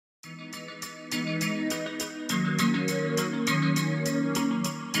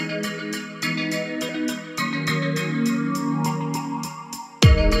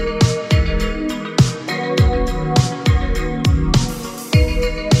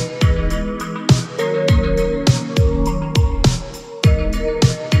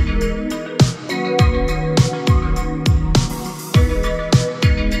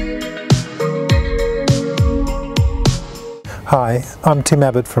Hi, I'm Tim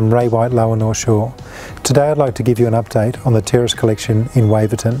Abbott from Ray White Lower North Shore. Today I'd like to give you an update on the Terrace collection in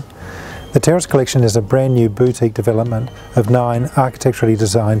Waverton. The Terrace collection is a brand new boutique development of 9 architecturally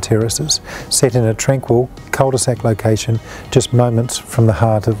designed terraces set in a tranquil cul-de-sac location just moments from the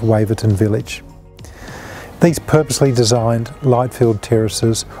heart of Waverton Village. These purposely designed light-filled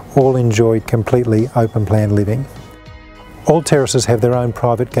terraces all enjoy completely open plan living. All terraces have their own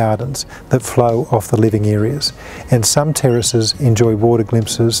private gardens that flow off the living areas, and some terraces enjoy water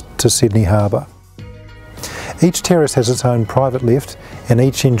glimpses to Sydney Harbour. Each terrace has its own private lift and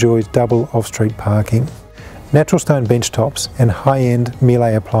each enjoys double off-street parking. Natural stone bench tops and high-end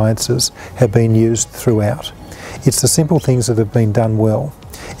Miele appliances have been used throughout. It's the simple things that have been done well,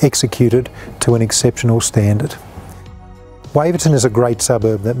 executed to an exceptional standard. Waverton is a great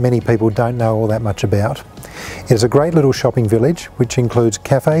suburb that many people don't know all that much about. It is a great little shopping village which includes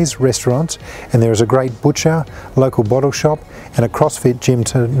cafes, restaurants, and there is a great butcher, local bottle shop and a CrossFit gym,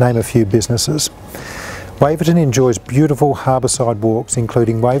 to name a few businesses. Waverton enjoys beautiful harbourside walks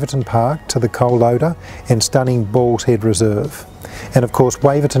including Waverton Park to the coal loader and stunning Balls Head Reserve. And of course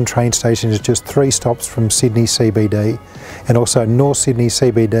Waverton train station is just 3 stops from Sydney CBD, and also North Sydney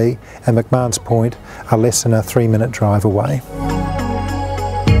CBD and McMahon's Point are less than a 3-minute drive away.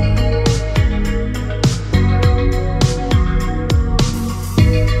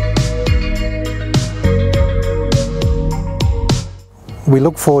 We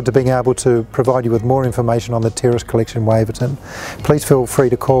look forward to being able to provide you with more information on the Terrace collection Waverton. Please feel free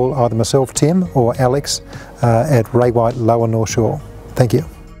to call either myself, Tim, or Alex at Ray White Lower North Shore. Thank you.